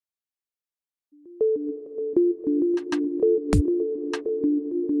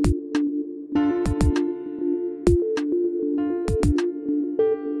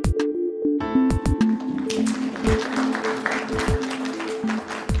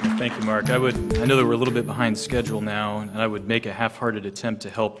Thank you, Mark. I know that we're a little bit behind schedule now, and I would make a half-hearted attempt to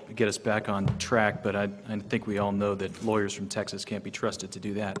help get us back on track, but I think we all know that lawyers from Texas can't be trusted to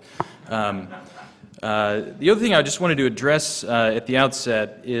do that. The other thing I just wanted to address at the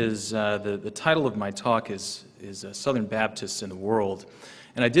outset is the title of my talk is Southern Baptists in the World.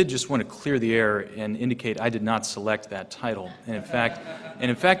 And I did just want to clear the air and indicate I did not select that title. And in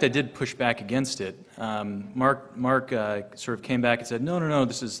fact, I did push back against it. Mark sort of came back and said, no,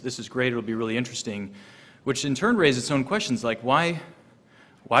 this is great. It'll be really interesting, which in turn raised its own questions like why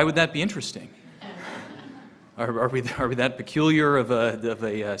would that be interesting? Are we that peculiar of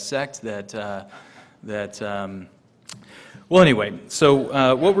a sect that well, anyway.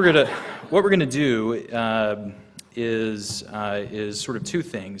 So what we're gonna do is sort of two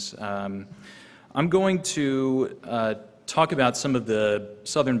things. I'm going to talk about some of the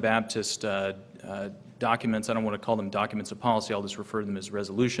Southern Baptist documents. I don't want to call them documents of policy. I'll just refer to them as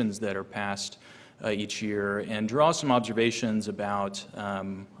resolutions that are passed each year, and draw some observations about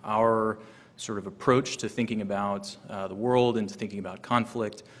our sort of approach to thinking about the world and to thinking about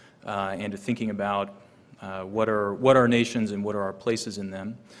conflict and to thinking about what are our nations and what are our places in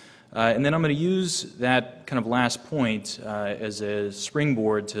them. And then I'm going to use that kind of last point as a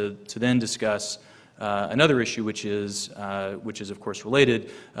springboard to then discuss another issue, which is of course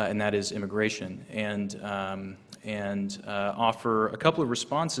related, and that is immigration, and offer a couple of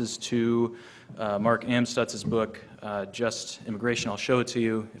responses to Mark Amstutz' book, Just Immigration. I'll show it to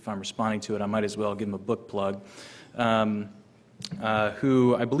you. If I'm responding to it, I might as well give him a book plug.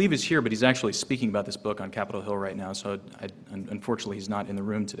 Who I believe is here, but he's actually speaking about this book on Capitol Hill right now, so unfortunately he's not in the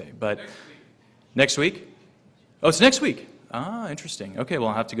room today. But next week? Oh, it's next week. Ah, interesting. Okay, well,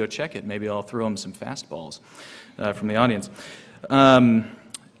 I'll have to go check it. Maybe I'll throw him some fastballs from the audience. And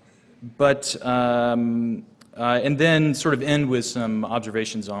then sort of end with some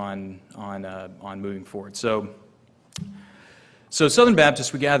observations on moving forward. So Southern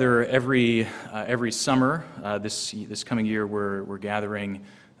Baptists, we gather every summer. This coming year, we're gathering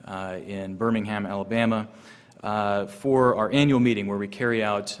in Birmingham, Alabama, for our annual meeting where we carry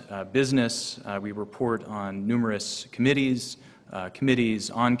out business. We report on numerous committees, on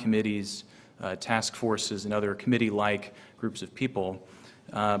committees, task forces, and other committee-like groups of people.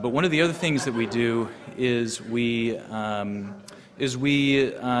 But one of the other things that we do is we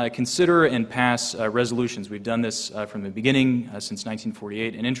consider and pass resolutions. We've done this from the beginning since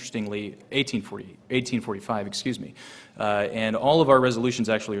 1948, and interestingly, 1845, excuse me. And all of our resolutions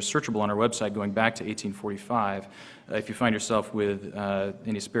actually are searchable on our website going back to 1845 if you find yourself with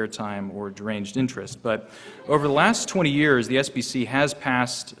any spare time or deranged interest. But over the last 20 years, the SBC has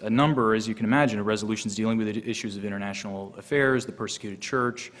passed a number, as you can imagine, of resolutions dealing with the issues of international affairs, the persecuted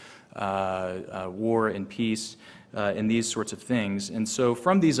church, war and peace, and these sorts of things. And so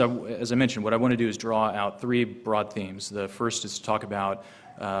from these, as I mentioned, what I want to do is draw out three broad themes. The first is to talk about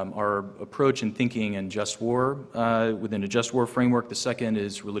our approach in thinking in just war, within a just war framework. The second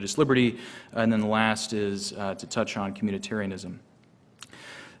is religious liberty. And then the last is to touch on communitarianism.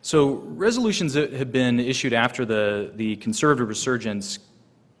 So resolutions that have been issued after the conservative resurgence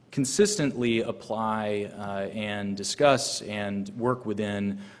consistently apply and discuss and work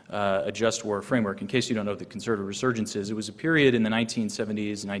within a just war framework. In case you don't know what the conservative resurgence is, it was a period in the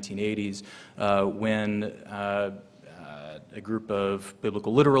 1970s and 1980s when a group of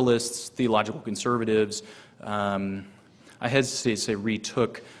biblical literalists, theological conservatives, I hesitate to say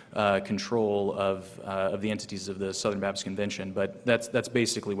retook control of the entities of the Southern Baptist Convention, but that's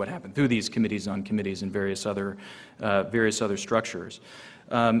basically what happened through these committees on committees and various other structures.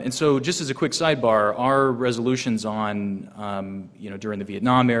 And so, just as a quick sidebar, our resolutions on during the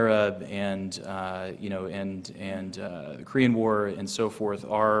Vietnam era and the Korean War and so forth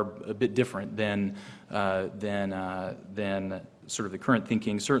are a bit different than sort of the current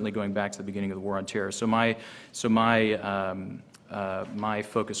thinking, certainly going back to the beginning of the War on Terror. So my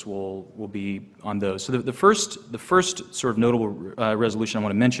focus will be on those. So the first sort of notable resolution I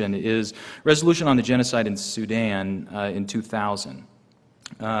want to mention is resolution on the genocide in Sudan in 2000.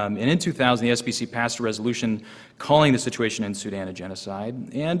 And in 2000, the SBC passed a resolution calling the situation in Sudan a genocide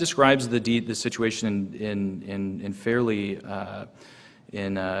and describes the situation in fairly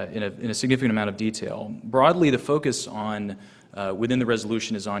in a significant amount of detail. Broadly, the focus on within the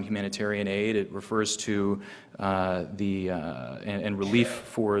resolution is on humanitarian aid. It refers to and relief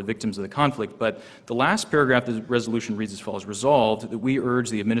for victims of the conflict. But the last paragraph of the resolution reads as follows: resolved that we urge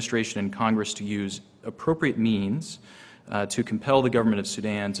the administration and Congress to use appropriate means to compel the government of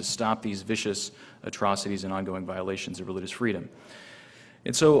Sudan to stop these vicious atrocities and ongoing violations of religious freedom.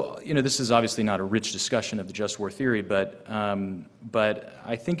 And so, this is obviously not a rich discussion of the just war theory, but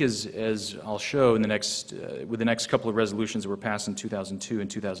I think as I'll show in with the next couple of resolutions that were passed in 2002 and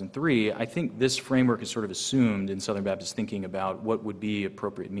 2003, I think this framework is sort of assumed in Southern Baptist thinking about what would be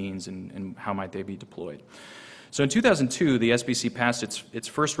appropriate means and how might they be deployed. So in 2002, the SBC passed its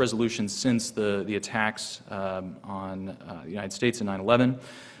first resolution since the attacks on the United States in 9/11.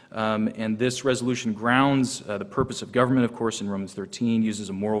 And this resolution grounds the purpose of government, of course, in Romans 13, uses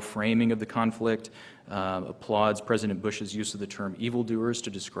a moral framing of the conflict, applauds President Bush's use of the term evildoers to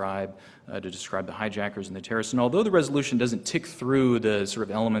describe the hijackers and the terrorists. And although the resolution doesn't tick through the sort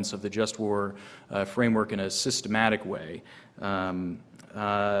of elements of the just war framework in a systematic way,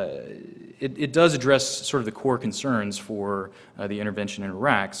 it does address sort of the core concerns for the intervention in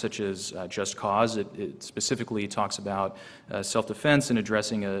Iraq, such as just cause. It specifically talks about self-defense and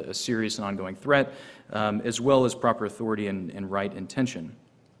addressing a serious and ongoing threat, as well as proper authority and right intention.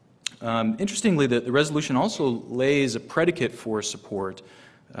 Interestingly, the resolution also lays a predicate for support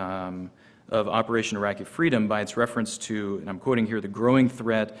of Operation Iraqi Freedom by its reference to, and I'm quoting here, the growing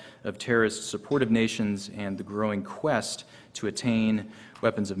threat of terrorist supportive nations and the growing quest to attain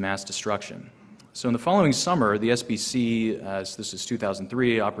weapons of mass destruction. So in the following summer, the SBC, so this is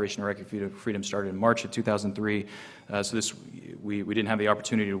 2003, Operation Iraqi Freedom started in March of 2003, so we didn't have the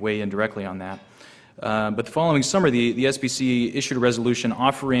opportunity to weigh in directly on that. But the following summer, the SBC issued a resolution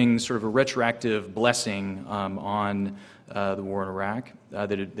offering sort of a retroactive blessing on the war in Iraq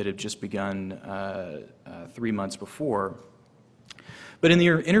that had just begun 3 months before. But in the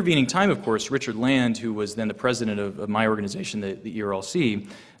intervening time, of course, Richard Land, who was then the president of my organization, the ERLC,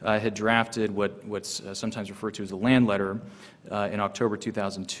 had drafted what's sometimes referred to as a Land letter in October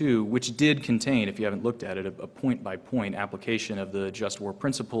 2002, which did contain, if you haven't looked at it, a point-by-point application of the just war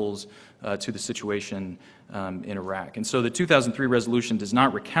principles to the situation in Iraq. And so the 2003 resolution does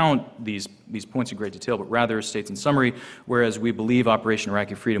not recount these points in great detail, but rather states in summary, whereas we believe Operation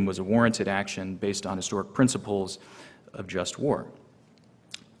Iraqi Freedom was a warranted action based on historic principles of just war.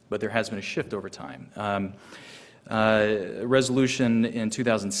 But there has been a shift over time. A resolution in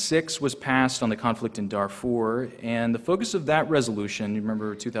 2006 was passed on the conflict in Darfur, and the focus of that resolution, you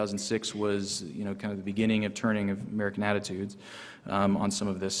remember 2006 was kind of the beginning of turning of American attitudes on some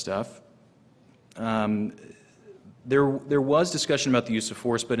of this stuff. There was discussion about the use of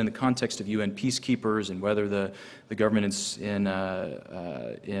force, but in the context of UN peacekeepers and whether the government in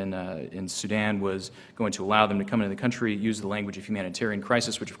Sudan was going to allow them to come into the country, use the language of humanitarian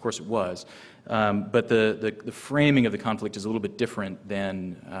crisis, which of course it was. But the framing of the conflict is a little bit different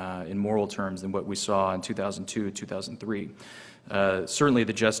than, in moral terms, than what we saw in 2002 and 2003. Certainly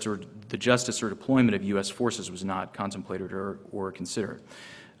the justice or deployment of U.S. forces was not contemplated or considered.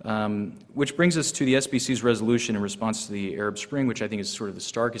 Which brings us to the SBC's resolution in response to the Arab Spring, which I think is sort of the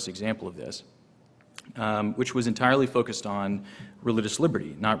starkest example of this, which was entirely focused on religious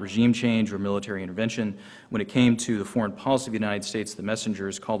liberty, not regime change or military intervention. When it came to the foreign policy of the United States, the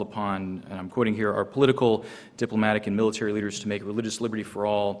messengers called upon, and I'm quoting here, our political, diplomatic, and military leaders to make religious liberty for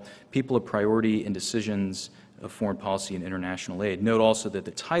all people a priority in decisions of foreign policy and international aid. Note also that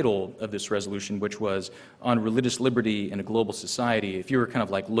the title of this resolution, which was on religious liberty in a global society, if you were kind of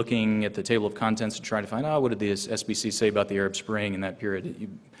like looking at the table of contents and trying to find, what did the SBC say about the Arab Spring in that period, you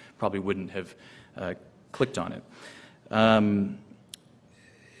probably wouldn't have clicked on it.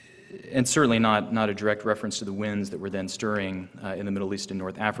 And certainly not a direct reference to the winds that were then stirring in the Middle East and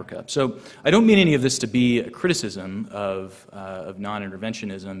North Africa. So I don't mean any of this to be a criticism of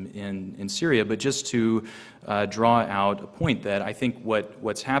non-interventionism in Syria, but just to draw out a point that I think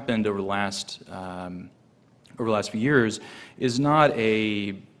what's happened over the last few years is not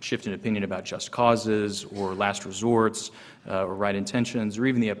a shift in opinion about just causes or last resorts or right intentions or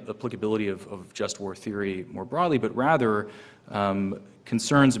even the applicability of just war theory more broadly, but rather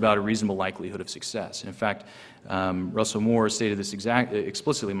concerns about a reasonable likelihood of success. And in fact, Russell Moore stated this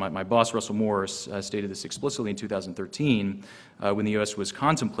explicitly. My boss, Russell Moore, stated this explicitly in 2013 when the U.S. was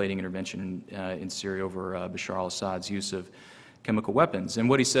contemplating intervention in Syria over Bashar al-Assad's use of chemical weapons. And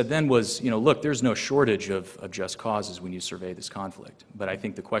what he said then was, look, there's no shortage of just causes when you survey this conflict. But I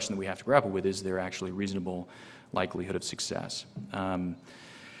think the question that we have to grapple with is there actually reasonable likelihood of success?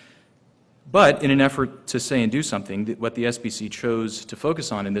 But in an effort to say and do something, what the SBC chose to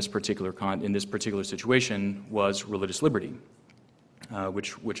focus on in this particular situation was religious liberty,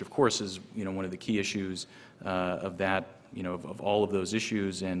 which of course is one of the key issues of that of all of those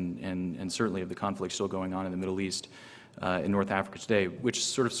issues and certainly of the conflict still going on in the Middle East in North Africa today, which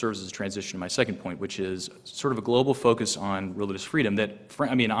sort of serves as a transition to my second point, which is sort of a global focus on religious freedom that,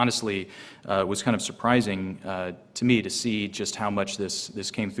 I mean, honestly, was kind of surprising to me to see just how much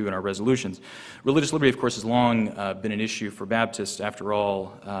this came through in our resolutions. Religious liberty, of course, has long been an issue for Baptists. After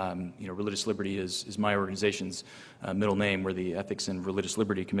all, Religious Liberty is my organization's middle name. We're the Ethics and Religious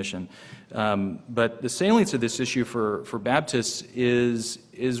Liberty Commission. But the salience of this issue for Baptists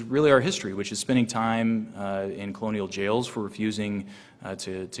is really our history, which is spending time in colonial jails for refusing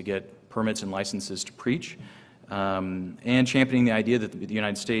to get permits and licenses to preach, and championing the idea that the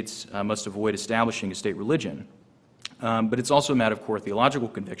United States must avoid establishing a state religion. But it's also a matter of core theological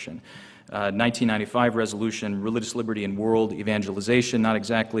conviction. 1995 resolution, religious liberty and world evangelization, not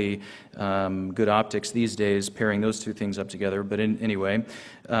exactly good optics these days, pairing those two things up together, but anyway,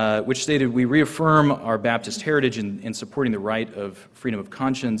 which stated, we reaffirm our Baptist heritage in supporting the right of freedom of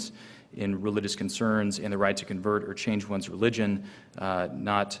conscience in religious concerns and the right to convert or change one's religion,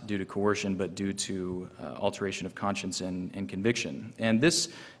 not due to coercion, but due to alteration of conscience and conviction. And this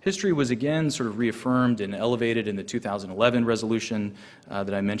history was again sort of reaffirmed and elevated in the 2011 resolution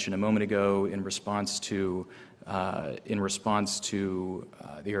that I mentioned a moment ago in response to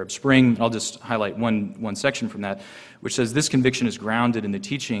the Arab Spring. I'll just highlight one section from that, which says, this conviction is grounded in the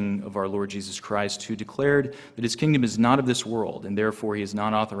teaching of our Lord Jesus Christ, who declared that his kingdom is not of this world, and therefore he has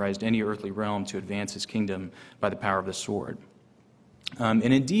not authorized any earthly realm to advance his kingdom by the power of the sword. And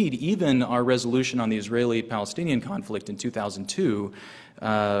indeed, even our resolution on the Israeli-Palestinian conflict in 2002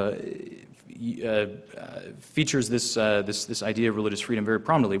 features this idea of religious freedom very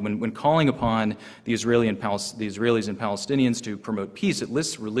prominently. When calling upon the Israelis and Palestinians to promote peace, it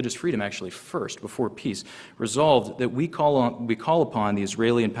lists religious freedom actually first, before peace. Resolved that we call upon the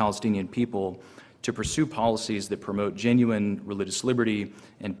Israeli and Palestinian people to pursue policies that promote genuine religious liberty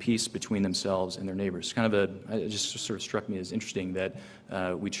and peace between themselves and their neighbors. It just sort of struck me as interesting that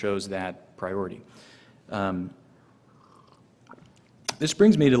we chose that priority. This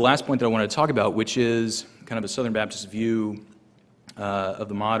brings me to the last point that I want to talk about, which is kind of a Southern Baptist view of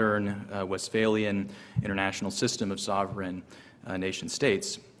the modern Westphalian international system of sovereign nation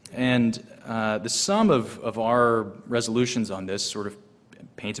states. And the sum of our resolutions on this sort of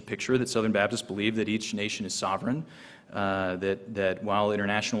paints a picture that Southern Baptists believe that each nation is sovereign, that while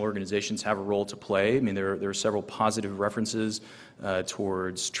international organizations have a role to play, I mean, there are several positive references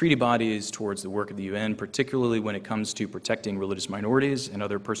towards treaty bodies, towards the work of the UN, particularly when it comes to protecting religious minorities and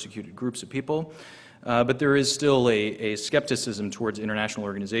other persecuted groups of people. But there is still a skepticism towards international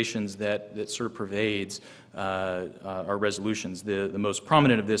organizations that sort of pervades our resolutions. The most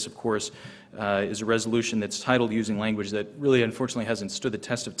prominent of this, of course, is a resolution that's titled using language that really, unfortunately, hasn't stood the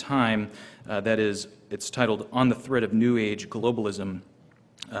test of time. That is, it's titled On the Threat of New Age Globalism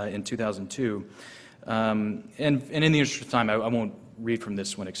in 2002. And in the interest of time, I won't read from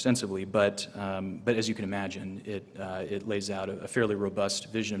this one extensively, but as you can imagine, it lays out a fairly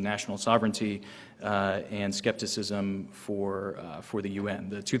robust vision of national sovereignty and skepticism for the UN.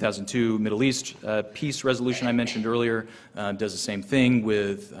 The 2002 Middle East peace resolution I mentioned earlier does the same thing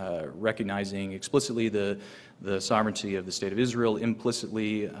with recognizing explicitly the sovereignty of the State of Israel,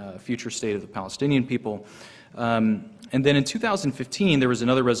 implicitly future state of the Palestinian people. And then in 2015, there was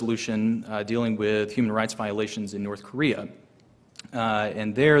another resolution dealing with human rights violations in North Korea.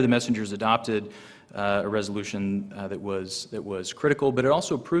 And there, the messengers adopted a resolution that was critical, but it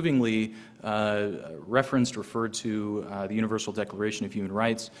also approvingly referred to the Universal Declaration of Human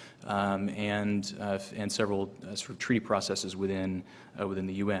Rights and several sort of treaty processes within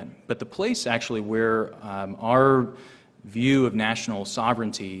the UN. But the place actually where our view of national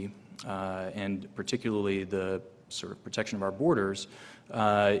sovereignty and particularly the sort of protection of our borders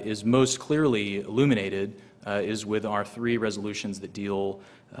is most clearly illuminated is with our three resolutions that deal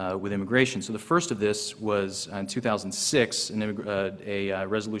with immigration. So the first of this was in 2006, a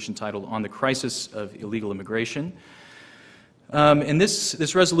resolution titled On the Crisis of Illegal Immigration. And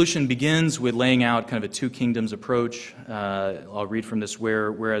this resolution begins with laying out kind of a two kingdoms approach. I'll read from this,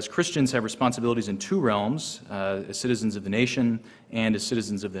 whereas Christians have responsibilities in two realms, as citizens of the nation and as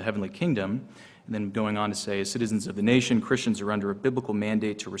citizens of the heavenly kingdom. And then going on to say, as citizens of the nation, Christians are under a biblical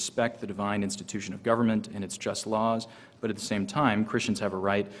mandate to respect the divine institution of government and its just laws, but at the same time, Christians have a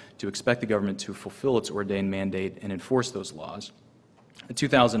right to expect the government to fulfill its ordained mandate and enforce those laws. The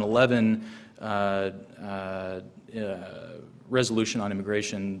 2011 resolution on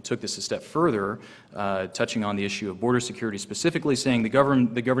immigration took this a step further, touching on the issue of border security specifically, saying the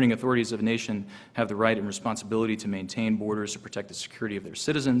governing authorities of a nation have the right and responsibility to maintain borders to protect the security of their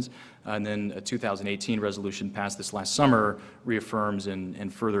citizens. And then a 2018 resolution passed this last summer reaffirms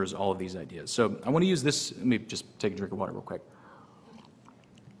and furthers all of these ideas. So I want to use this. Let me just take a drink of water real quick.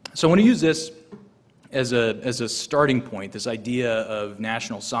 So I want to use this as a starting point, this idea of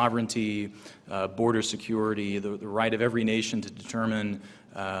national sovereignty, border security, the right of every nation to determine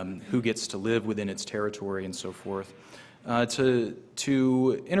who gets to live within its territory and so forth,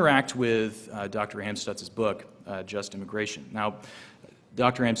 to interact with Dr. Amstutz' book, Just Immigration. Now,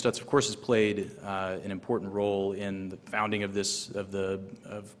 Dr. Amstutz, of course, has played an important role in the founding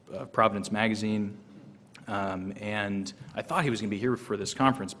of Providence magazine, and I thought he was going to be here for this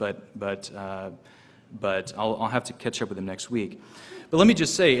conference, but I'll have to catch up with him next week. But let me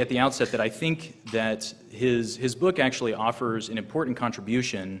just say at the outset that I think that his book actually offers an important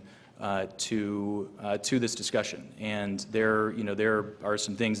contribution to this discussion. And there are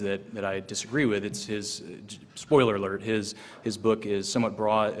some things that I disagree with. It's his spoiler alert. His book is somewhat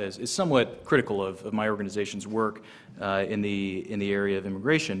broad, is somewhat critical of my organization's work in the area of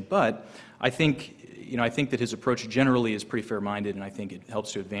immigration. But I think that his approach generally is pretty fair-minded, and I think it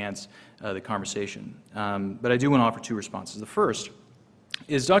helps to advance the conversation. But I do want to offer two responses. The first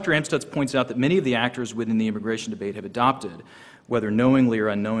is Dr. Amstutz points out that many of the actors within the immigration debate have adopted, whether knowingly or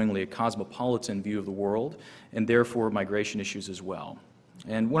unknowingly, a cosmopolitan view of the world, and therefore migration issues as well.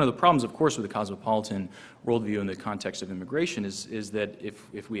 And one of the problems, of course, with the cosmopolitan worldview in the context of immigration is that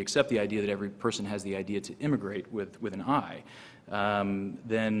if we accept the idea that every person has the idea to immigrate with an I,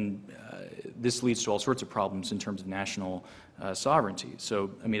 then this leads to all sorts of problems in terms of national sovereignty.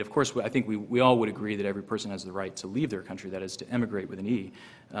 So, I mean, of course, I think we all would agree that every person has the right to leave their country, that is, to emigrate with an E.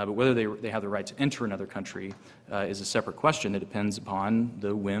 But whether they have the right to enter another country is a separate question that depends upon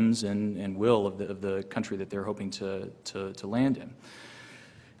the whims and will of the country that they're hoping to land in.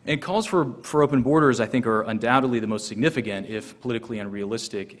 And calls for open borders, I think, are undoubtedly the most significant, if politically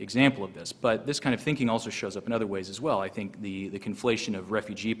unrealistic, example of this. But this kind of thinking also shows up in other ways as well. I think the conflation of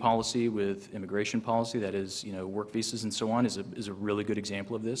refugee policy with immigration policy, that is, work visas and so on, is a really good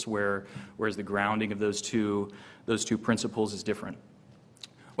example of this, whereas the grounding of those two principles is different.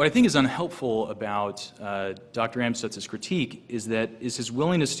 What I think is unhelpful about Dr. Amstutz's critique is his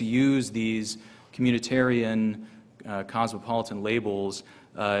willingness to use these communitarian, cosmopolitan labels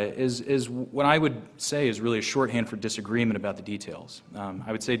is what I would say is really a shorthand for disagreement about the details.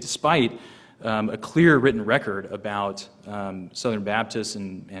 I would say despite a clear written record about Southern Baptists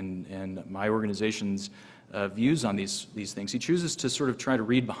and my organization's views on these things, he chooses to sort of try to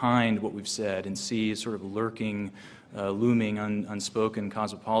read behind what we've said and see sort of lurking, looming, unspoken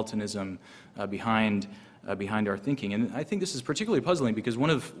cosmopolitanism behind our thinking. And I think this is particularly puzzling because one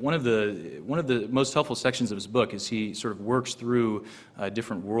of the most helpful sections of his book is he sort of works through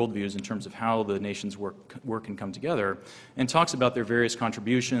different worldviews in terms of how the nations work and come together, and talks about their various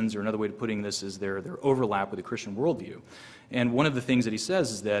contributions, or another way of putting this is their overlap with the Christian worldview. And one of the things that he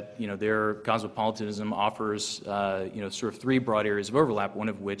says is that their cosmopolitanism offers sort of three broad areas of overlap. One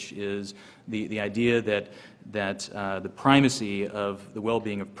of which is the idea that the primacy of the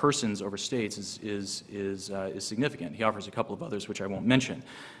well-being of persons over states is significant. He offers a couple of others which I won't mention.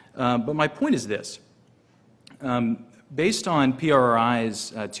 But my point is this. Based on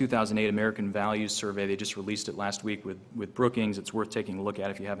PRI's 2008 American Values Survey, they just released it last week with Brookings. It's worth taking a look at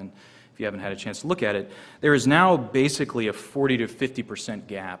if you haven't had a chance to look at it. There is now basically a 40 to 50%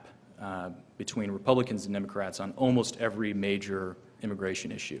 gap between Republicans and Democrats on almost every major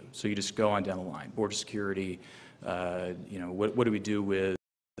immigration issue. So you just go on down the line: border security. What do we do with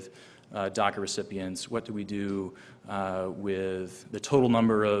DACA recipients? What do we do with the total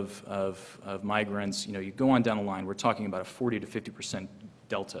number of migrants? You go on down the line. We're talking about a 40 to 50%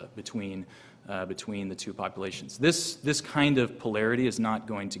 delta between the two populations. This kind of polarity is not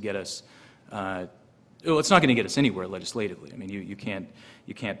going to get us. It's not going to get us anywhere legislatively. I mean, you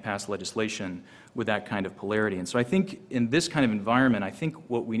can't pass legislation with that kind of polarity. And so I think in this kind of environment, I think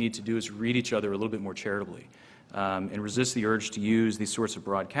what we need to do is read each other a little bit more charitably. And resist the urge to use these sorts of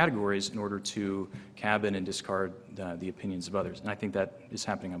broad categories in order to cabin and discard the opinions of others. And I think that is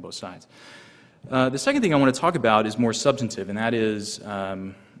happening on both sides. The second thing I want to talk about is more substantive, and that is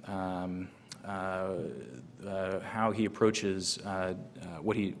how he approaches the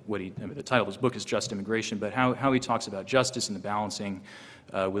title of his book is Just Immigration, but how he talks about justice and the balancing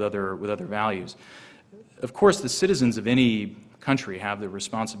with other values. Of course, the citizens of any country have the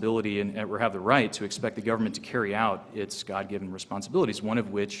responsibility or have the right to expect the government to carry out its God-given responsibilities, one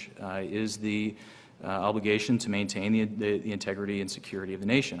of which is the obligation to maintain the integrity and security of the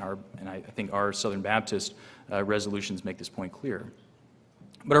nation. And I think our Southern Baptist resolutions make this point clear.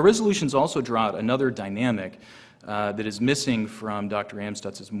 But our resolutions also draw out another dynamic that is missing from Dr.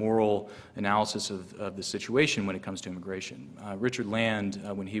 Amstutz' moral analysis of the situation when it comes to immigration. Richard Land,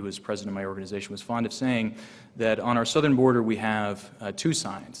 when he was president of my organization, was fond of saying that on our southern border we have two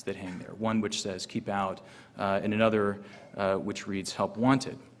signs that hang there, one which says keep out and another which reads help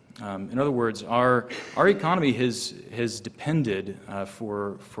wanted. In other words, our economy has depended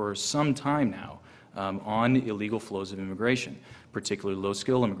for some time now on illegal flows of immigration, particularly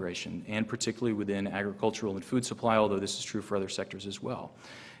low-skill immigration, and particularly within agricultural and food supply, although this is true for other sectors as well.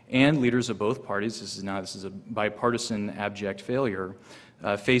 And leaders of both parties, this is a bipartisan abject failure,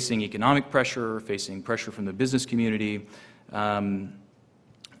 facing economic pressure, facing pressure from the business community,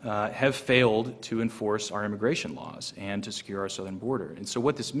 have failed to enforce our immigration laws and to secure our southern border. And so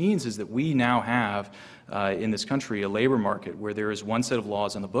what this means is that we now have in this country a labor market where there is one set of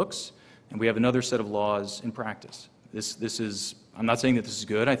laws on the books and we have another set of laws in practice. This is, I'm not saying that this is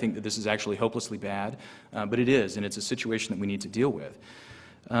good. I think that this is actually hopelessly bad, but it is, and it's a situation that we need to deal with.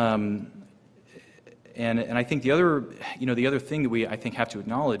 And I think the other thing that we, I think, have to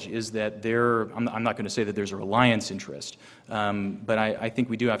acknowledge is that I'm not going to say that there's a reliance interest, but I think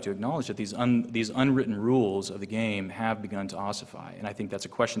we do have to acknowledge that these unwritten rules of the game have begun to ossify, and I think that's a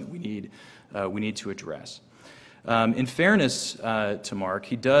question that we need to address. In fairness to Mark,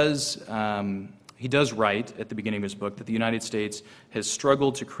 he does write at the beginning of his book that the United States has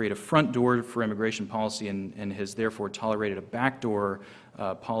struggled to create a front door for immigration policy and has therefore tolerated a backdoor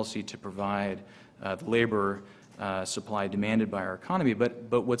policy to provide the labor supply demanded by our economy.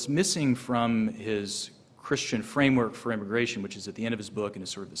 But what's missing from his Christian framework for immigration, which is at the end of his book and is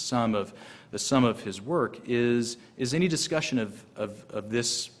sort of the sum of his work, is any discussion of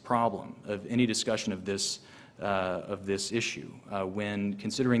this problem, of any discussion of this issue when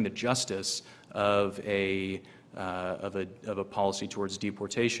considering the justice of a policy towards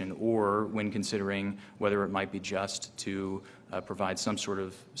deportation, or when considering whether it might be just to provide some sort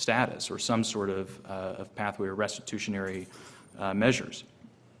of status or some sort of pathway or restitutionary measures.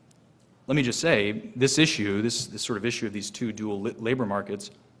 Let me just say, this sort of issue of these two dual labor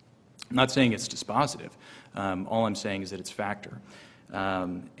markets, I'm not saying it's dispositive. All I'm saying is that it's a factor.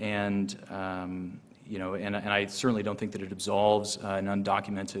 And I certainly don't think that it absolves an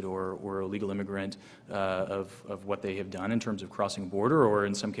undocumented or illegal immigrant of what they have done in terms of crossing a border, or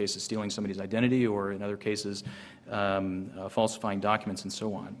in some cases stealing somebody's identity, or in other cases falsifying documents and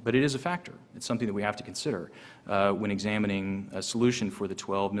so on. But it is a factor. It's something that we have to consider when examining a solution for the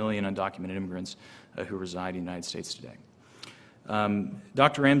 12 million undocumented immigrants who reside in the United States today.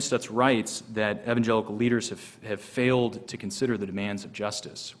 Dr. Amstutz writes that evangelical leaders have failed to consider the demands of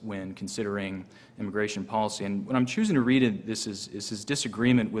justice when considering immigration policy. And what I'm choosing to read in this is his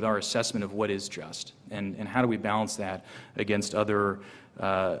disagreement with our assessment of what is just, and how do we balance that against other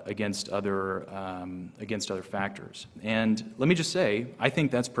factors. And let me just say, I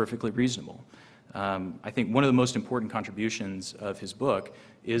think that's perfectly reasonable. I think one of the most important contributions of his book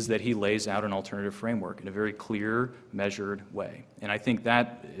is that he lays out an alternative framework in a very clear, measured way. And I think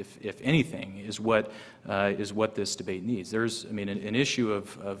that, if anything, is what this debate needs. There's, I mean, an issue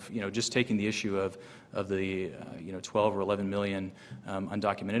of just taking the issue of the 12 or 11 million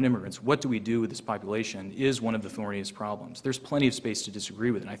undocumented immigrants. What do we do with this population is one of the thorniest problems. There's plenty of space to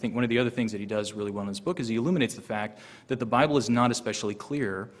disagree with it. And I think one of the other things that he does really well in his book is he illuminates the fact that the Bible is not especially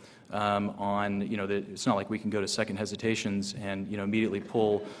clear on, it's not like we can go to Second Hesitations and, immediately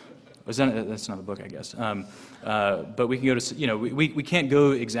pull, that's not the book, I guess. But we can go to, we can't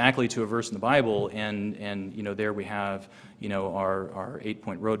go exactly to a verse in the Bible and there we have, our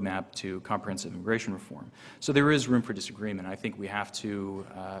 8-point roadmap to comprehensive immigration reform. So there is room for disagreement. I think we have to,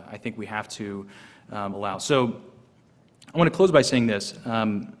 allow. So I want to close by saying this.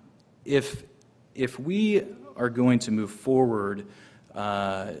 If we are going to move forward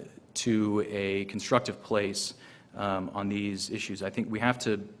to a constructive place on these issues, I think we have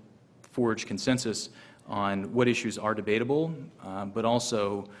to forge consensus on what issues are debatable, but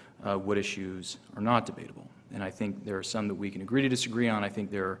also what issues are not debatable. And I think there are some that we can agree to disagree on. I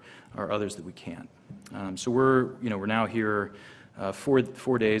think there are others that we can't. So we're now here 4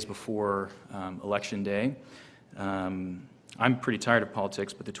 days before Election Day. I'm pretty tired of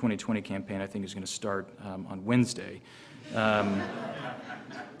politics, but the 2020 campaign I think is going to start on Wednesday.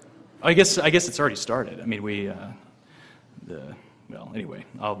 I guess it's already started. I mean, well, anyway,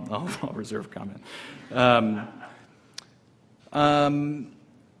 I'll reserve comment.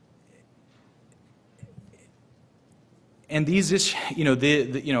 And these issues,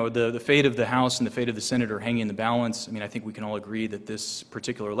 the fate of the House and the fate of the Senate are hanging in the balance. I mean, I think we can all agree that this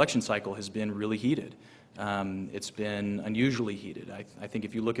particular election cycle has been really heated. It's been unusually heated. I think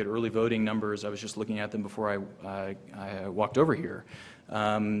if you look at early voting numbers, I was just looking at them before I walked over here.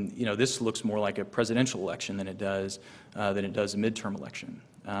 This looks more like a presidential election than it does a midterm election.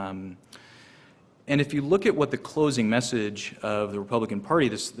 And if you look at what the closing message of the Republican Party,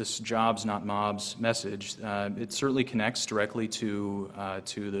 this jobs not mobs message, it certainly connects directly to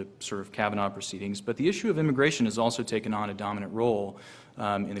the sort of Kavanaugh proceedings. But the issue of immigration has also taken on a dominant role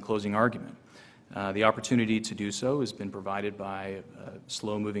in the closing argument. The opportunity to do so has been provided by a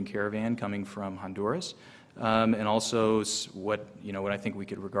slow-moving caravan coming from Honduras, and also what I think we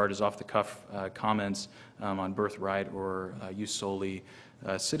could regard as off-the-cuff comments on birthright or jus soli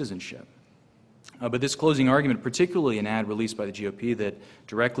citizenship. But this closing argument, particularly an ad released by the GOP that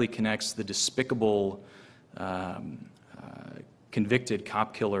directly connects the despicable convicted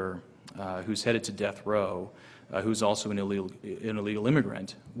cop killer who's headed to death row, who's also an illegal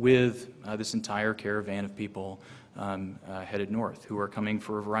immigrant, with this entire caravan of people headed north who are coming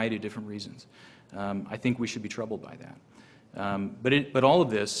for a variety of different reasons. I think we should be troubled by that. But all of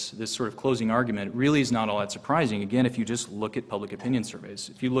this sort of closing argument really is not all that surprising, again, if you just look at public opinion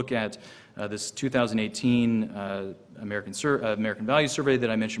surveys. If you look at this 2018 American Values Survey that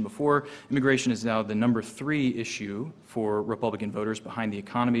I mentioned before, immigration is now the #3 issue for Republican voters behind the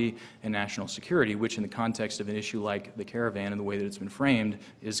economy and national security, which in the context of an issue like the caravan and the way that it's been framed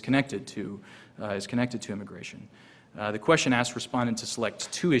is connected to immigration. The question asked respondents to select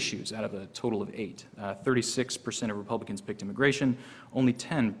 2 issues out of a total of 8. 36% of Republicans picked immigration. Only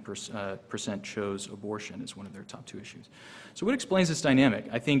 10% chose abortion as one of their top 2 issues. So what explains this dynamic?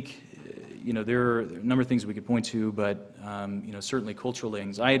 I think there are a number of things we could point to, but certainly cultural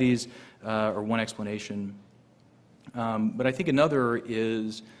anxieties are one explanation. But I think another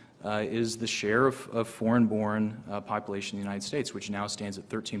is the share of foreign-born population in the United States, which now stands at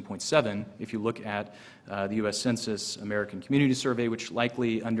 13.7. If you look at the U.S. Census American Community Survey, which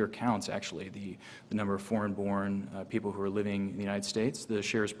likely undercounts, actually, the number of foreign-born people who are living in the United States, the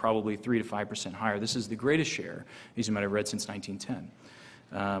share is probably 3 to 5% higher. This is the greatest share, as you might have read, since 1910.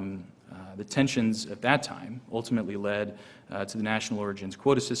 The tensions at that time ultimately led to the national origins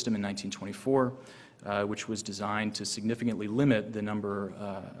quota system in 1924, which was designed to significantly limit the number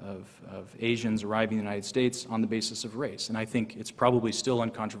of Asians arriving in the United States on the basis of race. And I think it's probably still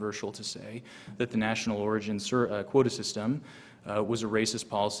uncontroversial to say that the national origins quota system was a racist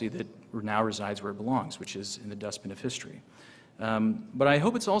policy that now resides where it belongs, which is in the dustbin of history. But I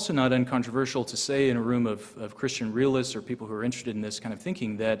hope it's also not uncontroversial to say in a room of Christian realists or people who are interested in this kind of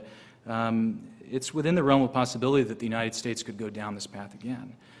thinking that it's within the realm of possibility that the United States could go down this path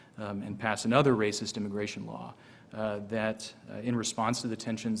again. And pass another racist immigration law that, in response to the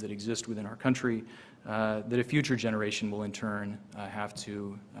tensions that exist within our country, that a future generation will in turn have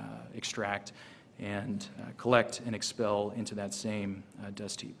to extract and collect and expel into that same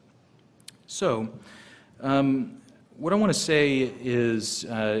dust heap. So, what I want to say is,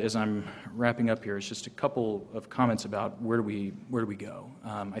 as I'm wrapping up here, is just a couple of comments about where do we go.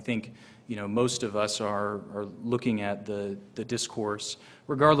 I think most of us are looking at the discourse,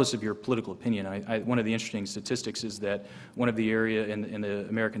 regardless of your political opinion. One of the interesting statistics is that one of the area in the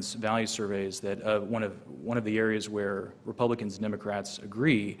American Values Survey is that one of the areas where Republicans and Democrats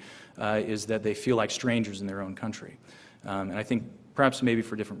agree is that they feel like strangers in their own country, and I think perhaps maybe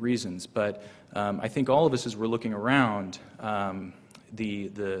for different reasons. But I think all of us, as we're looking around, the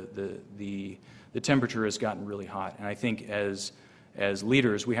temperature has gotten really hot, and I think as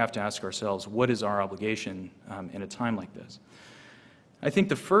leaders, we have to ask ourselves, what is our obligation in a time like this? I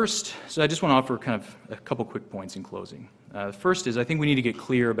think so I just want to offer kind of a couple quick points in closing. The first is I think we need to get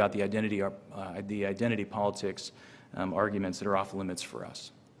clear about the identity politics arguments that are off limits for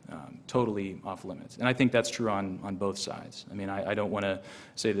us, totally off limits. And I think that's true on both sides. I mean, I don't want to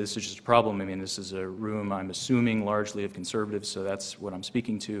say this is just a problem. I mean, this is a room, I'm assuming, largely of conservatives, so that's what I'm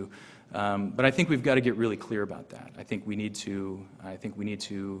speaking to. But I think we've got to get really clear about that. I think we need to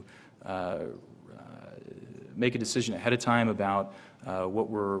make a decision ahead of time about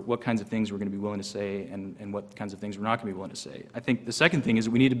what kinds of things we're going to be willing to say and what kinds of things we're not going to be willing to say. I think the second thing is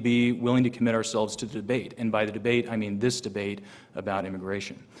that we need to be willing to commit ourselves to the debate, and by the debate I mean this debate about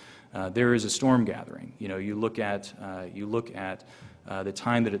immigration. There is a storm gathering. You look at the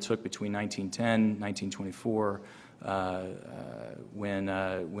time that it took between 1910, 1924. When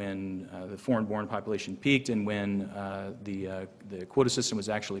the foreign-born population peaked and when the quota system was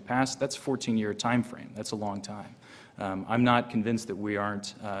actually passed, that's a 14-year time frame. That's a long time. I'm not convinced that we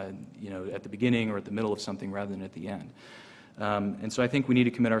aren't, at the beginning or at the middle of something rather than at the end. And so I think we need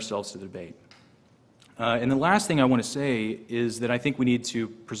to commit ourselves to the debate. And the last thing I want to say is that I think we need to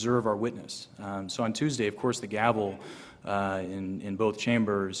preserve our witness. So on Tuesday, of course, the gavel in both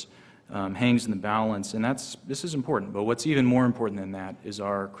chambers hangs in the balance, and this is important. But what's even more important than that is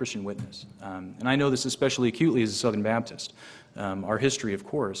our Christian witness. And I know this especially acutely as a Southern Baptist. Our history, of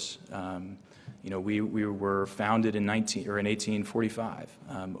course, we were founded in 1845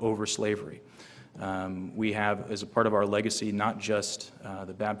 over slavery. We have, as a part of our legacy, not just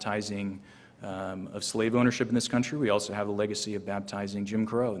the baptizing of slave ownership in this country, we also have a legacy of baptizing Jim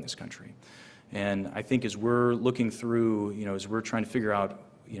Crow in this country. And I think as we're looking through, as we're trying to figure out,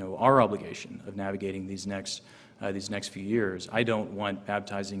 our obligation of navigating these next few years, I don't want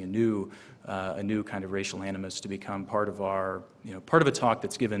baptizing a new kind of racial animus to become part of part of a talk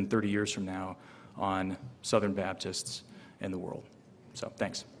that's given 30 years from now on Southern Baptists and the world. So,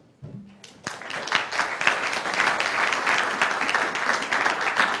 thanks.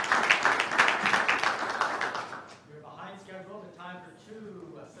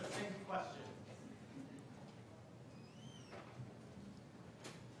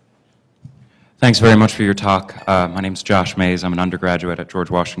 Thanks very much for your talk. My name's Josh Mays. I'm an undergraduate at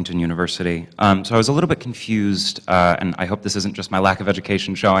George Washington University. So I was a little bit confused, and I hope this isn't just my lack of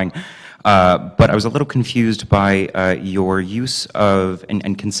education showing, but I was a little confused by your use of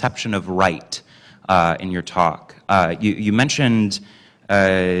and conception of right in your talk. You mentioned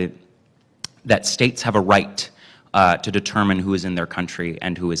that states have a right to determine who is in their country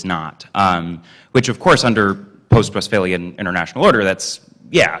and who is not, which of course under post-Westphalian international order, that's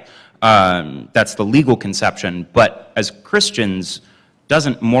the legal conception, but as Christians,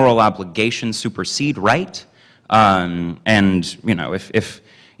 doesn't moral obligation supersede right? And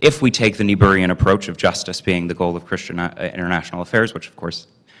if we take the Niebuhrian approach of justice being the goal of Christian international affairs, which of course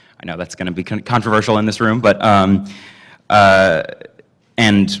I know that's going to be controversial in this room, but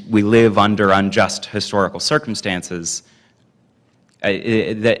and we live under unjust historical circumstances,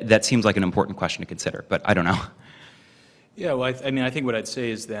 that seems like an important question to consider, but I don't know. Yeah, well, I think what I'd say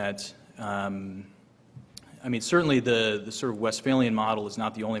is that, certainly the sort of Westphalian model is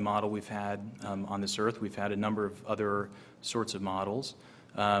not the only model we've had on this earth. We've had a number of other sorts of models,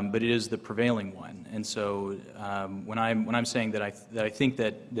 but it is the prevailing one. And so when I'm saying that I think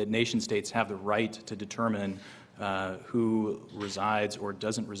that nation states have the right to determine who resides or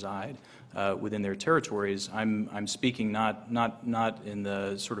doesn't reside within their territories, I'm speaking not in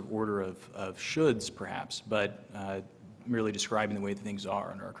the sort of order of shoulds, perhaps, but merely describing the way that things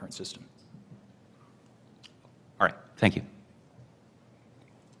are under our current system. All right, thank you.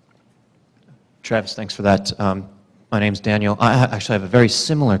 Travis, thanks for that. My name's Daniel. I actually have a very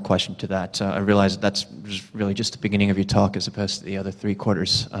similar question to that. I realize that's really just the beginning of your talk as opposed to the other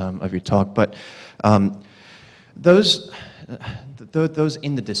 3/4 of your talk. But those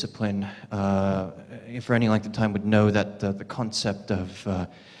in the discipline, for any length of time, would know that the concept of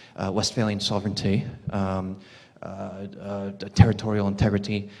Westphalian sovereignty, territorial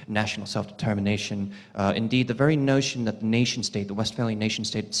integrity, national self-determination. Indeed, the very notion that the nation-state, the Westphalian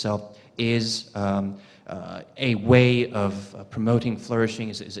nation-state itself, is a way of promoting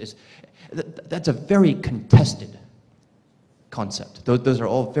flourishing. That's a very contested concept. Those are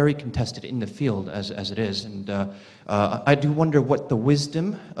all very contested in the field as it is. And I do wonder what the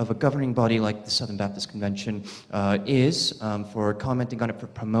wisdom of a governing body like the Southern Baptist Convention is for commenting on it, for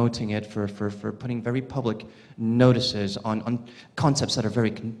promoting it, for putting very public notices on concepts that are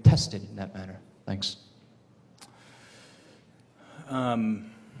very contested in that manner. Thanks.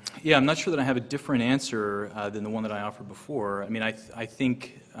 Yeah, I'm not sure that I have a different answer than the one that I offered before. I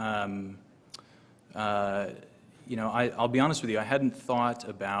think I'll be honest with you. I hadn't thought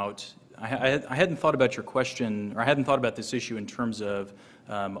about your question, or I hadn't thought about this issue in terms of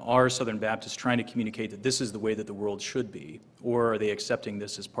are Southern Baptists trying to communicate that this is the way that the world should be, or are they accepting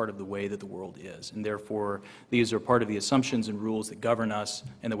this as part of the way that the world is, and therefore these are part of the assumptions and rules that govern us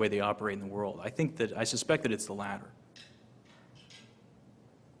and the way they operate in the world. I suspect that it's the latter.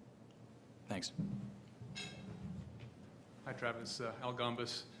 Thanks. Hi, Travis. Al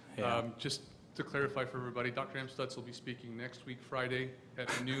Gombas. Hey, just to clarify for everybody, Dr. Amstutz will be speaking next week, Friday at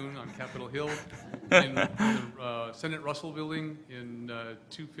noon on Capitol Hill in the Senate Russell Building in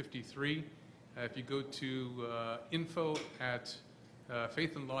 253. If you go to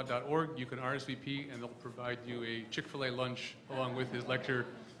info@faithandlaw.org, you can RSVP, and they'll provide you a Chick-fil-A lunch along with his lecture,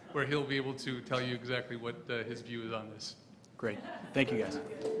 where he'll be able to tell you exactly what his view is on this. Great. Thank you, guys.